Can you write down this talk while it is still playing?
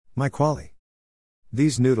My quali.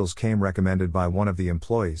 These noodles came recommended by one of the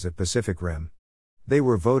employees at Pacific Rim. They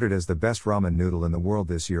were voted as the best ramen noodle in the world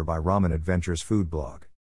this year by Ramen Adventures food blog.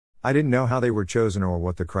 I didn't know how they were chosen or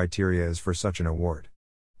what the criteria is for such an award.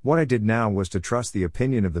 What I did now was to trust the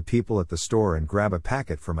opinion of the people at the store and grab a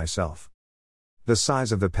packet for myself. The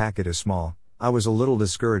size of the packet is small. I was a little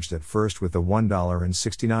discouraged at first with the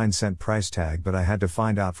 $1.69 price tag, but I had to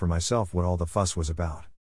find out for myself what all the fuss was about.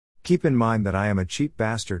 Keep in mind that I am a cheap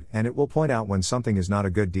bastard and it will point out when something is not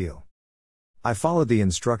a good deal. I followed the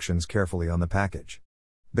instructions carefully on the package.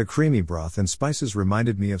 The creamy broth and spices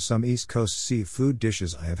reminded me of some East Coast seafood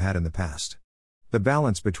dishes I have had in the past. The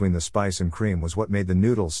balance between the spice and cream was what made the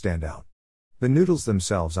noodles stand out. The noodles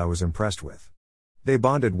themselves I was impressed with. They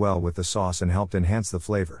bonded well with the sauce and helped enhance the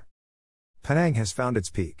flavor. Penang has found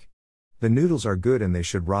its peak. The noodles are good and they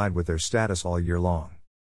should ride with their status all year long.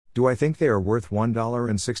 Do I think they are worth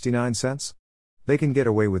 $1.69? They can get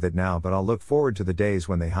away with it now, but I'll look forward to the days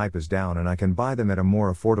when the hype is down and I can buy them at a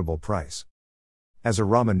more affordable price. As a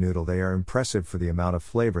ramen noodle, they are impressive for the amount of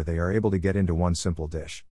flavor they are able to get into one simple dish.